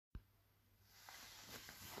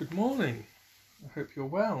Good morning. I hope you're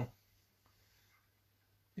well.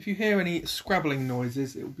 If you hear any scrabbling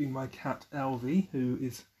noises, it will be my cat Elvie, who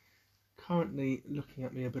is currently looking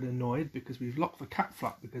at me a bit annoyed because we've locked the cat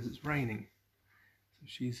flap because it's raining. So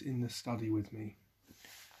she's in the study with me.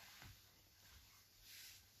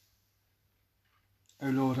 O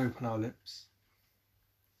Lord, open our lips,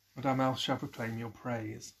 and our mouth shall proclaim your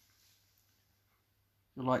praise.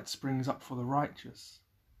 Your light springs up for the righteous,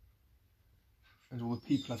 and all the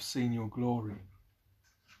people have seen your glory.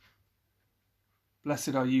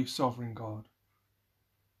 Blessed are you, sovereign God,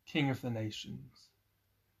 King of the nations.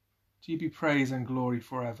 To you be praise and glory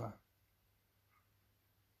forever.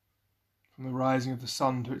 From the rising of the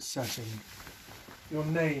sun to its setting, your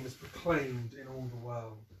name is proclaimed in all the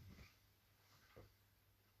world.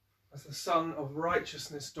 As the sun of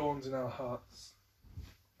righteousness dawns in our hearts,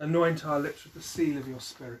 anoint our lips with the seal of your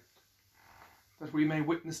Spirit, that we may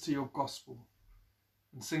witness to your gospel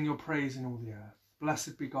and sing your praise in all the earth.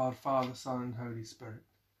 Blessed be God, Father, Son, and Holy Spirit.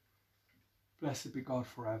 Blessed be God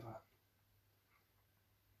forever.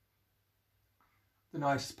 The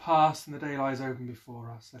night is past and the day lies open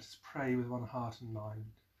before us. Let us pray with one heart and mind.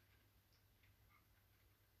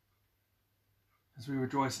 As we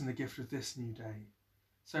rejoice in the gift of this new day,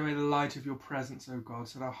 so may the light of your presence, O God,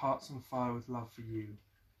 set our hearts on fire with love for you,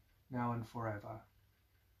 now and forever.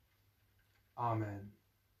 Amen.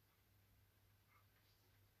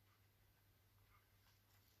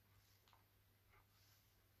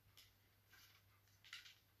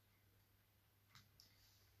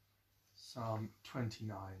 Psalm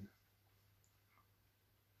 29.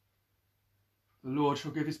 The Lord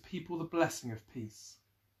shall give his people the blessing of peace.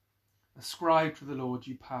 Ascribe to the Lord,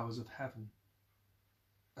 you powers of heaven.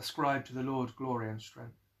 Ascribe to the Lord glory and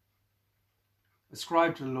strength.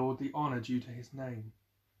 Ascribe to the Lord the honour due to his name.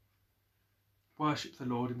 Worship the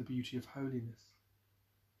Lord in the beauty of holiness.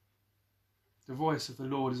 The voice of the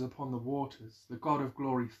Lord is upon the waters. The God of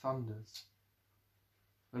glory thunders.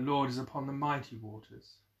 The Lord is upon the mighty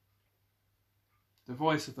waters. The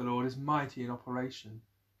voice of the Lord is mighty in operation.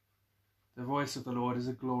 The voice of the Lord is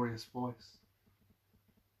a glorious voice.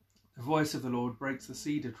 The voice of the Lord breaks the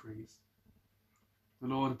cedar trees. The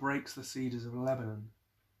Lord breaks the cedars of Lebanon.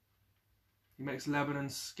 He makes Lebanon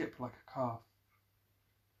skip like a calf,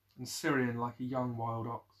 and Syrian like a young wild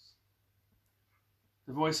ox.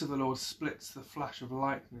 The voice of the Lord splits the flash of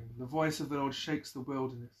lightning. The voice of the Lord shakes the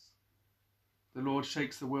wilderness. The Lord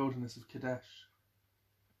shakes the wilderness of Kadesh.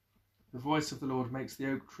 The voice of the Lord makes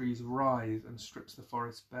the oak trees writhe and strips the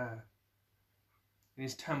forest bare. In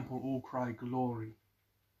his temple all cry glory.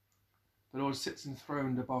 The Lord sits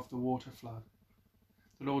enthroned above the water flood.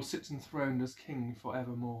 The Lord sits enthroned as King for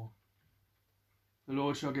evermore. The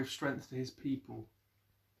Lord shall give strength to his people.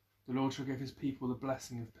 The Lord shall give his people the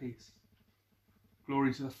blessing of peace.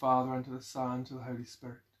 Glory to the Father, and to the Son, and to the Holy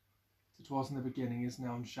Spirit, as it was in the beginning, is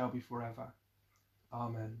now, and shall be forever.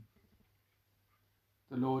 Amen.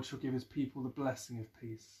 The Lord shall give his people the blessing of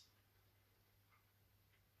peace.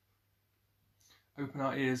 Open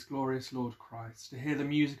our ears, glorious Lord Christ, to hear the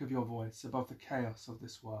music of your voice above the chaos of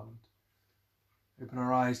this world. Open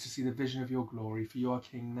our eyes to see the vision of your glory, for you are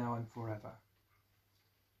King now and forever.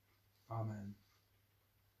 Amen.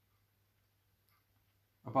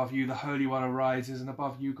 Above you the Holy One arises, and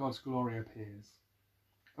above you God's glory appears.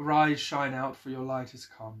 Arise, shine out, for your light has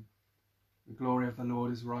come. The glory of the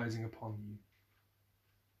Lord is rising upon you.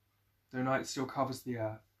 Though night still covers the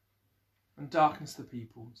earth, and darkness the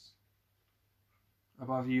peoples,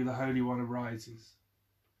 above you the Holy One arises,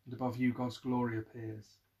 and above you God's glory appears.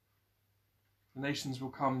 The nations will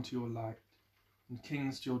come to your light, and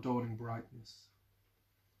kings to your dawning brightness.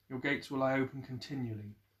 Your gates will lie open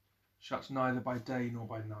continually, shut neither by day nor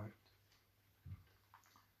by night.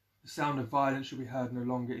 The sound of violence shall be heard no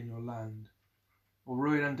longer in your land, or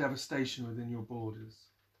ruin and devastation within your borders.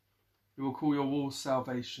 You will call your walls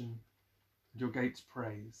salvation, and your gates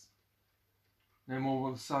praise. No more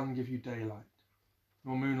will the sun give you daylight,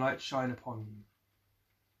 nor moonlight shine upon you.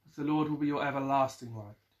 But the Lord will be your everlasting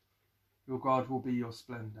light. Your God will be your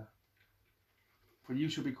splendour. For you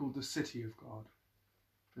shall be called the city of God,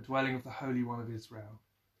 the dwelling of the Holy One of Israel.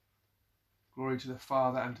 Glory to the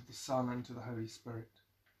Father, and to the Son, and to the Holy Spirit,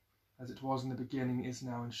 as it was in the beginning, is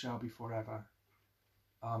now, and shall be forever.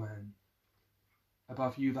 Amen.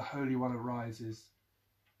 Above you the Holy One arises,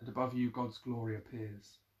 and above you God's glory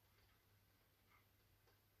appears.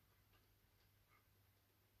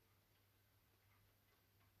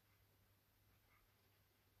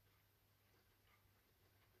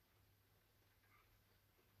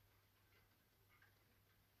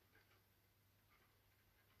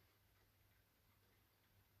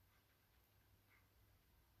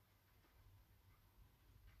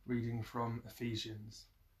 Reading from Ephesians.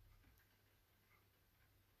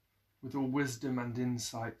 With all wisdom and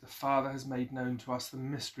insight, the Father has made known to us the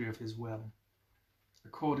mystery of his will,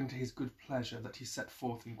 according to his good pleasure that he set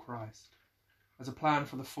forth in Christ, as a plan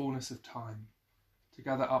for the fullness of time, to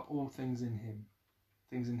gather up all things in him,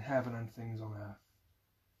 things in heaven and things on earth.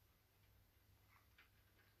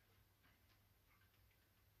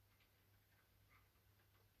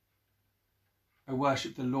 O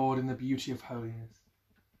worship the Lord in the beauty of holiness.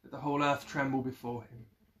 Let the whole earth tremble before him.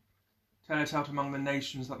 Tell it out among the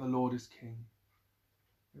nations that the Lord is King.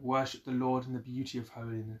 O worship the Lord in the beauty of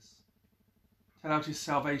holiness. Tell out his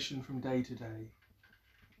salvation from day to day.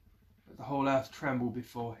 Let the whole earth tremble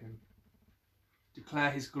before him. Declare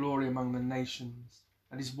his glory among the nations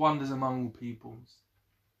and his wonders among all peoples.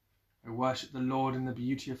 O worship the Lord in the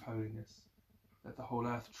beauty of holiness. Let the whole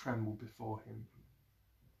earth tremble before him.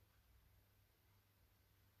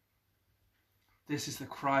 This is the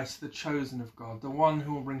Christ, the chosen of God, the one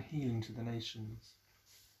who will bring healing to the nations.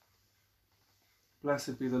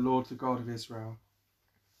 Blessed be the Lord, the God of Israel,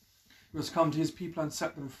 who has come to his people and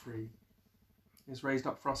set them free. He has raised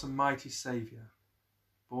up for us a mighty Saviour,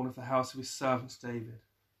 born of the house of his servant David.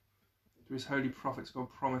 To his holy prophets God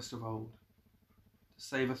promised of old, to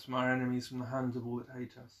save us from our enemies, from the hands of all that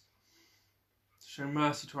hate us, to show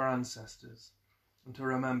mercy to our ancestors, and to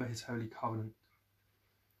remember his holy covenant.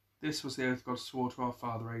 This was the oath God swore to our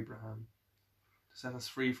father Abraham, to set us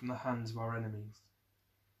free from the hands of our enemies,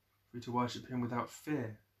 free to worship him without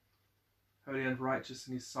fear, holy and righteous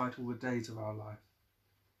in his sight all the days of our life.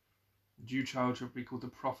 The Jew child shall be called the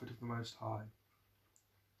prophet of the Most High,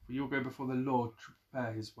 for you will go before the Lord to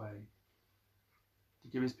prepare his way, to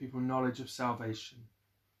give his people knowledge of salvation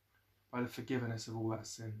by the forgiveness of all their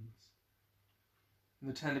sins. In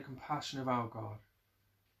the tender compassion of our God,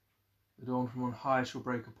 the dawn from on high shall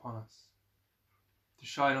break upon us, to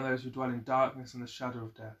shine on those who dwell in darkness and the shadow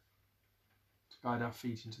of death, to guide our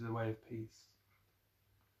feet into the way of peace.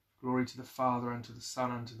 Glory to the Father, and to the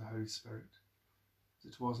Son, and to the Holy Spirit,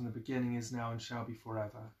 as it was in the beginning, is now, and shall be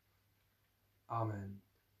forever. Amen.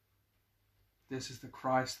 This is the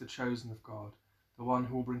Christ, the chosen of God, the one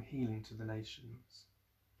who will bring healing to the nations.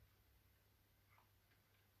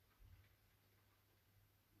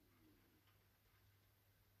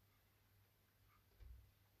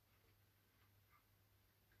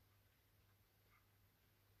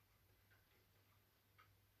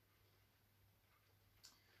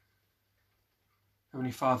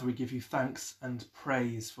 Heavenly Father, we give you thanks and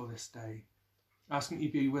praise for this day, asking that you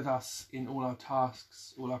be with us in all our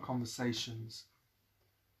tasks, all our conversations.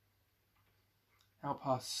 Help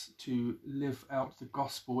us to live out the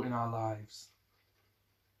gospel in our lives.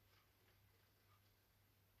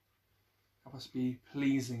 Help us be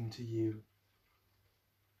pleasing to you.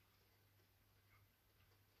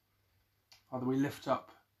 Father, we lift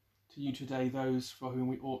up to you today those for whom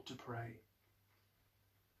we ought to pray,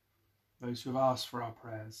 those who have asked for our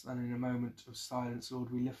prayers, and in a moment of silence,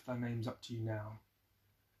 Lord, we lift their names up to you now.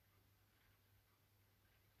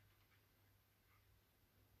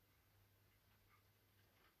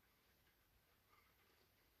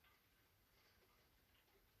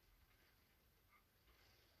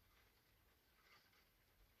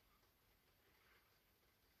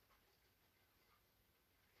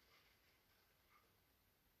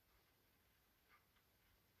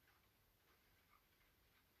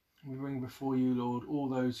 We bring before you, Lord, all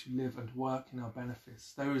those who live and work in our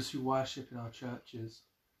benefice, those who worship in our churches,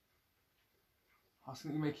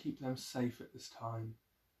 asking that you may keep them safe at this time.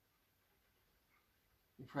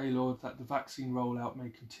 We pray, Lord, that the vaccine rollout may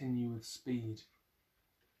continue with speed,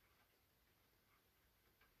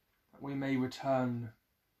 that we may return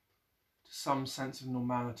to some sense of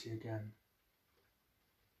normality again.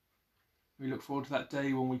 We look forward to that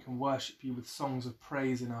day when we can worship you with songs of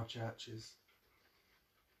praise in our churches.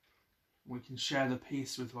 We can share the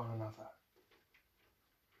peace with one another.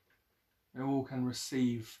 We all can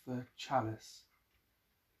receive the chalice.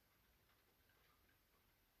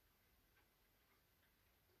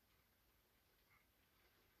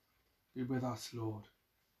 Be with us, Lord.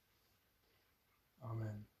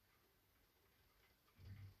 Amen.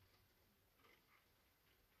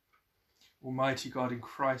 Almighty God, in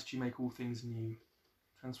Christ you make all things new.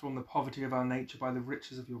 Transform the poverty of our nature by the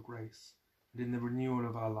riches of your grace, and in the renewal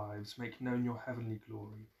of our lives make known your heavenly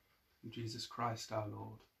glory, through Jesus Christ our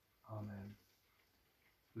Lord. Amen.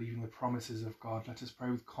 Believing the promises of God, let us pray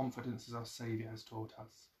with confidence as our Saviour has taught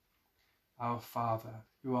us. Our Father,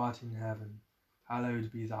 who art in heaven,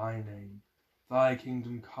 hallowed be thy name. Thy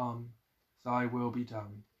kingdom come, thy will be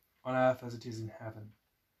done, on earth as it is in heaven.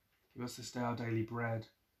 Give us this day our daily bread,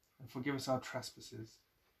 and forgive us our trespasses,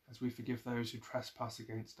 as we forgive those who trespass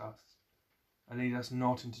against us. And lead us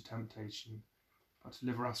not into temptation, but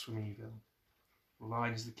deliver us from evil. For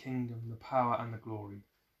thine is the kingdom, the power, and the glory,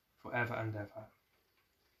 for ever and ever.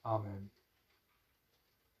 Amen.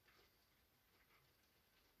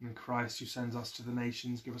 In Christ, who sends us to the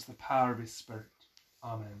nations, give us the power of his Spirit.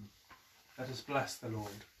 Amen. Let us bless the Lord.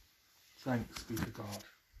 Thanks be to God.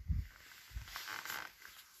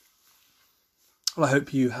 Well, I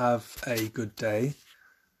hope you have a good day.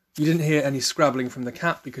 You didn't hear any scrabbling from the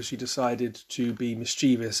cat because she decided to be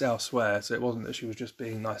mischievous elsewhere, so it wasn't that she was just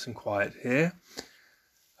being nice and quiet here.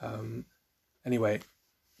 Anyway,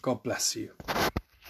 God bless you.